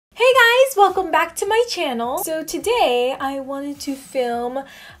guys, welcome back to my channel. So today I wanted to film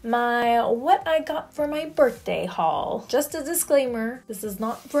my what I got for my birthday haul. Just a disclaimer, this is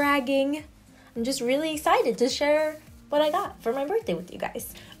not bragging. I'm just really excited to share what I got for my birthday with you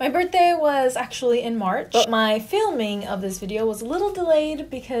guys. My birthday was actually in March, but my filming of this video was a little delayed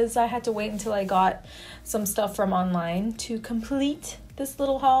because I had to wait until I got some stuff from online to complete this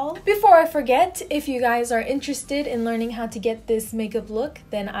little haul. Before I forget, if you guys are interested in learning how to get this makeup look,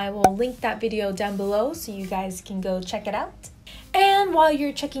 then I will link that video down below so you guys can go check it out. And while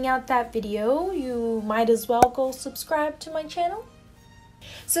you're checking out that video, you might as well go subscribe to my channel.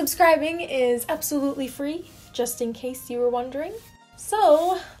 Subscribing is absolutely free, just in case you were wondering.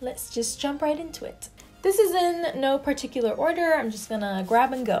 So let's just jump right into it. This is in no particular order, I'm just gonna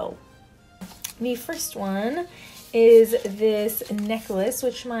grab and go. The first one is this necklace,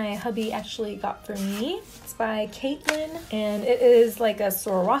 which my hubby actually got for me. It's by Caitlin, and it is like a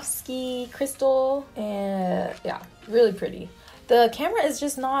Swarovski crystal, and yeah, really pretty. The camera is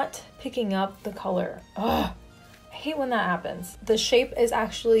just not picking up the color. Ugh. I hate when that happens. The shape is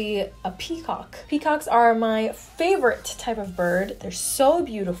actually a peacock. Peacocks are my favorite type of bird. They're so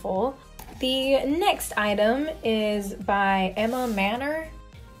beautiful. The next item is by Emma Manor,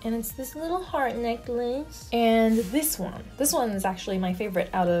 and it's this little heart necklace. And this one is actually my favorite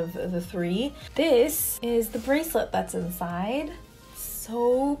out of the three. This is the bracelet that's inside.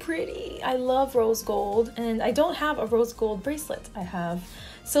 So pretty. I love rose gold, and I don't have a rose gold bracelet. I have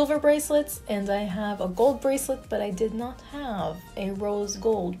silver bracelets and I have a gold bracelet, but I did not have a rose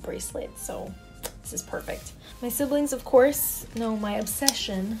gold bracelet, so this is perfect. My siblings, of course, know my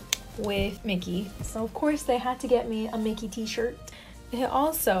obsession with Mickey, so of course they had to get me a Mickey t-shirt. It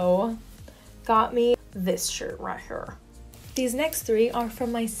also got me this shirt right here. These next three are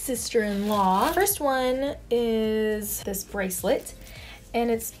from my sister-in-law. First one is this bracelet, and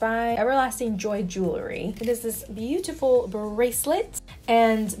it's by Everlasting Joy Jewelry. It is this beautiful bracelet,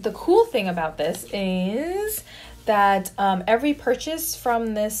 and the cool thing about this is that every purchase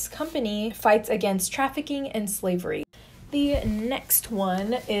from this company fights against trafficking and slavery. The next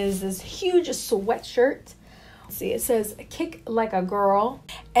one is this huge sweatshirt. See, it says "Kick Like a Girl,"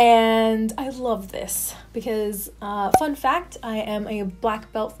 and I love this because fun fact, I am a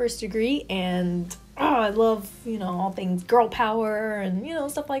black belt first degree, and I love, you know, all things girl power and, you know,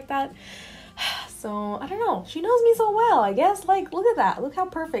 stuff like that. So I don't know, she knows me so well, I guess. Like, look at that, look how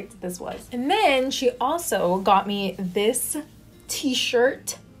perfect this was. And then she also got me this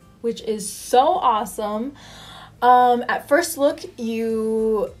t-shirt, which is so awesome. At first look,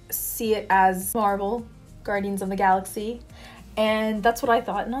 you see it as Marvel Guardians of the Galaxy, and that's what I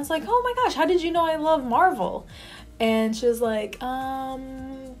thought, and I was like, oh my gosh, how did you know I love Marvel? And she was like,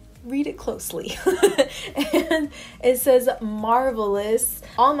 read it closely. And it says, marvelous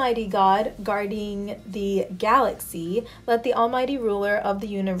almighty God guarding the galaxy, let the almighty ruler of the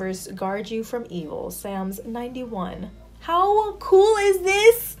universe guard you from evil. Psalms 91. How cool is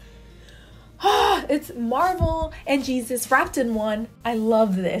this? It's Marvel and Jesus wrapped in one. I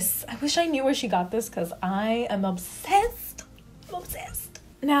love this. I wish I knew where she got this because I am obsessed. I'm obsessed.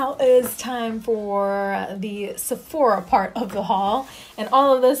 Now is time for the Sephora part of the haul, and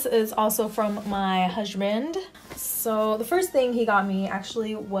all of this is also from my husband. So the first thing he got me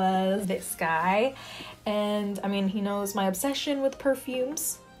actually was this guy, and I mean, he knows my obsession with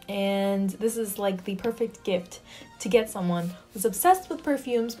perfumes, and this is like the perfect gift to get someone who's obsessed with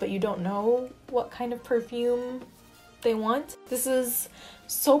perfumes but you don't know what kind of perfume they want. This is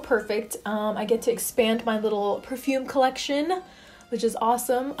so perfect. I get to expand my little perfume collection, which is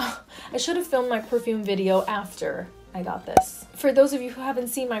awesome. I should have filmed my perfume video after I got this. For those of you who haven't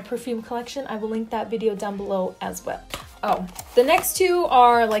seen my perfume collection, I will link that video down below as well. Oh, the next two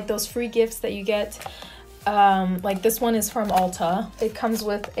are like those free gifts that you get. Like this one is from Ulta. It comes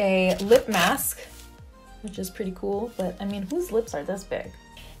with a lip mask, which is pretty cool, but I mean, whose lips are this big?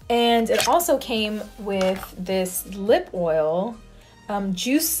 And it also came with this lip oil,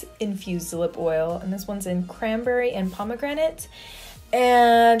 juice infused lip oil, and this one's in cranberry and pomegranate.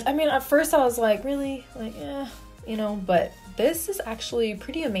 And I mean, at first I was like, really? Like, yeah, you know, but this is actually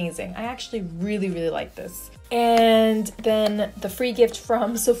pretty amazing. I actually really like this. And then the free gift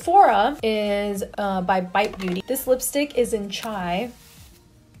from Sephora is by Bite Beauty. This lipstick is in chai.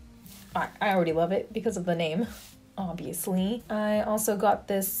 I already love it because of the name, obviously. I also got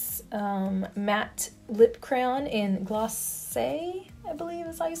this matte lip crayon in Glacé, I believe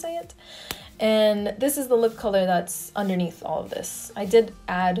is how you say it. And this is the lip color that's underneath all of this. I did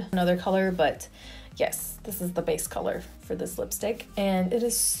add another color, but Yes, this is the base color for this lipstick, and it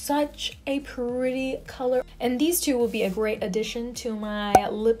is such a pretty color. And these two will be a great addition to my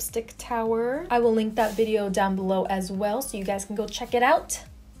lipstick tower. I will link that video down below as well, so you guys can go check it out.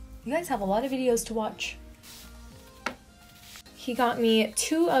 You guys have a lot of videos to watch. He got me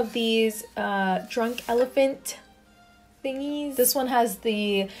 2 of these Drunk Elephant thingies. This one has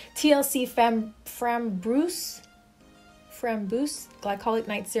the TLC Framboos Glycolic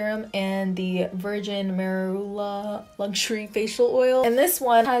Night Serum and the Virgin Marula Luxury Facial Oil. And this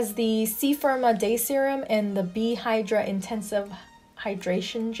one has the C Firma Day Serum and the B Hydra Intensive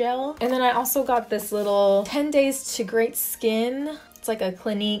Hydration Gel. And then I also got this little 10 Days to Great Skin. It's like a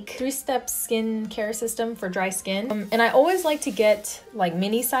Clinique 3-step skin care system for dry skin. And I always like to get like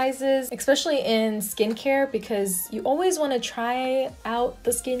mini sizes, especially in skincare, because you always want to try out the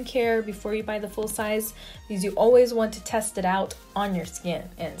skincare before you buy the full size, because you always want to test it out on your skin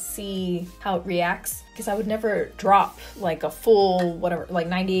and see how it reacts. Because I would never drop like a full, whatever, like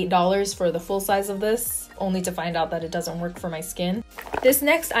 $98 for the full size of this, only to find out that it doesn't work for my skin. This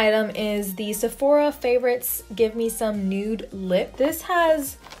next item is the Sephora Favorites Give Me Some Nude Lip. This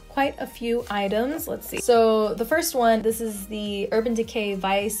has quite a few items. Let's see. So the first one, this is the Urban Decay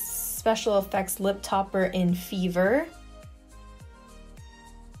Vice Special Effects Lip Topper in Fever.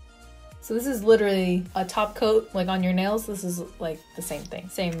 So this is literally a top coat like on your nails. This is like the same thing,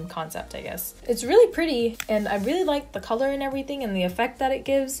 same concept, I guess. It's really pretty and I really like the color and everything and the effect that it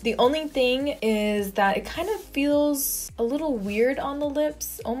gives. The only thing is that it kind of feels a little weird on the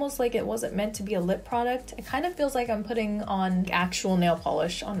lips, almost like it wasn't meant to be a lip product. It kind of feels like I'm putting on actual nail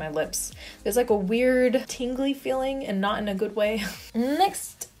polish on my lips. There's like a weird tingly feeling and not in a good way.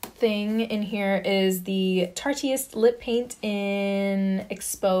 Next thing in here is the Tarteist lip paint in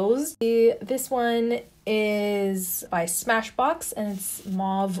Exposed. This one is by Smashbox and it's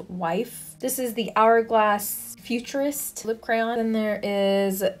Mauve Wife. This is the Hourglass Futurist lip crayon. Then there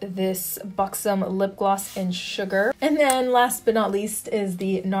is this Buxom lip gloss in Sugar. And then last but not least is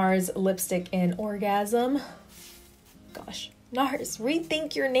the NARS lipstick in Orgasm. Gosh, NARS,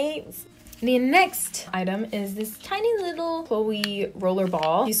 rethink your names. The next item is this tiny little Chloe roller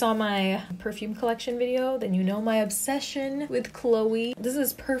ball. If you saw my perfume collection video, then you know my obsession with Chloe. This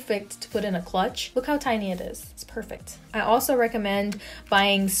is perfect to put in a clutch. Look how tiny it is. It's perfect. I also recommend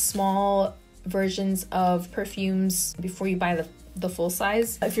buying small versions of perfumes before you buy the full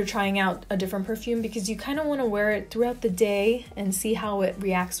size if you're trying out a different perfume, because you kind of want to wear it throughout the day and see how it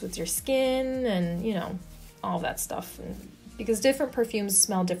reacts with your skin and, you know, all that stuff. And because different perfumes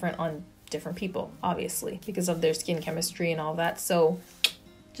smell different on different people, obviously, because of their skin chemistry and all that. So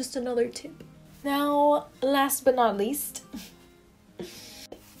just another tip. Now, last but not least,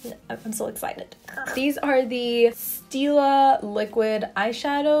 I'm so excited. These are the Stila liquid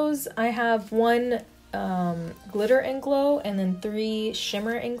eyeshadows. I have 1 glitter and glow and then 3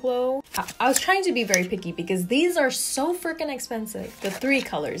 shimmer and glow. I was trying to be very picky because these are so freaking expensive. The 3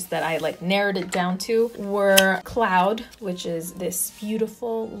 colors that I like narrowed it down to were Cloud, which is this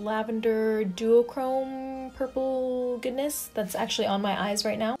beautiful lavender duochrome purple goodness that's actually on my eyes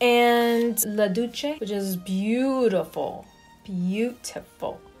right now, and La Duce, which is beautiful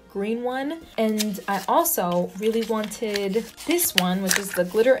green one. And I also really wanted this one, which is the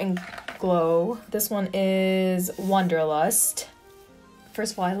glitter and glow. This one is Wanderlust.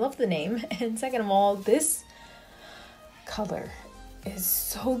 First of all, I love the name, and second of all, this color is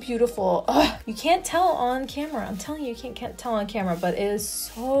so beautiful. Ugh, you can't tell on camera. I'm telling you, you can't tell on camera, but it is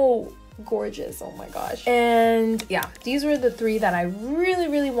so gorgeous. Oh my gosh. And yeah, these were the 3 that I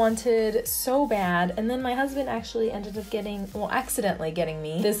really wanted so bad. And then my husband actually ended up getting, well, accidentally getting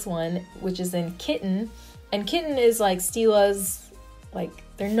me this one, which is in Kitten. And Kitten is like Stila's, like,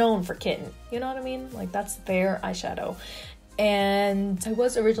 they're known for Kitten, you know what I mean? Like, that's their eyeshadow. And I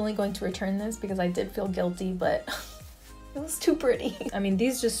was originally going to return this because I did feel guilty, but it was too pretty. I mean,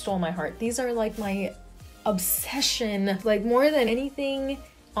 these just stole my heart. These are like my obsession. Like, more than anything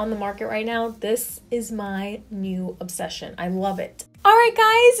on the market right now, this is my new obsession. I love it. Alright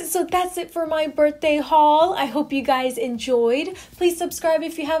guys, so that's it for my birthday haul. I hope you guys enjoyed. Please subscribe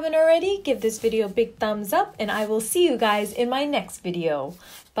if you haven't already. Give this video a big thumbs up, and I will see you guys in my next video.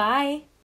 Bye!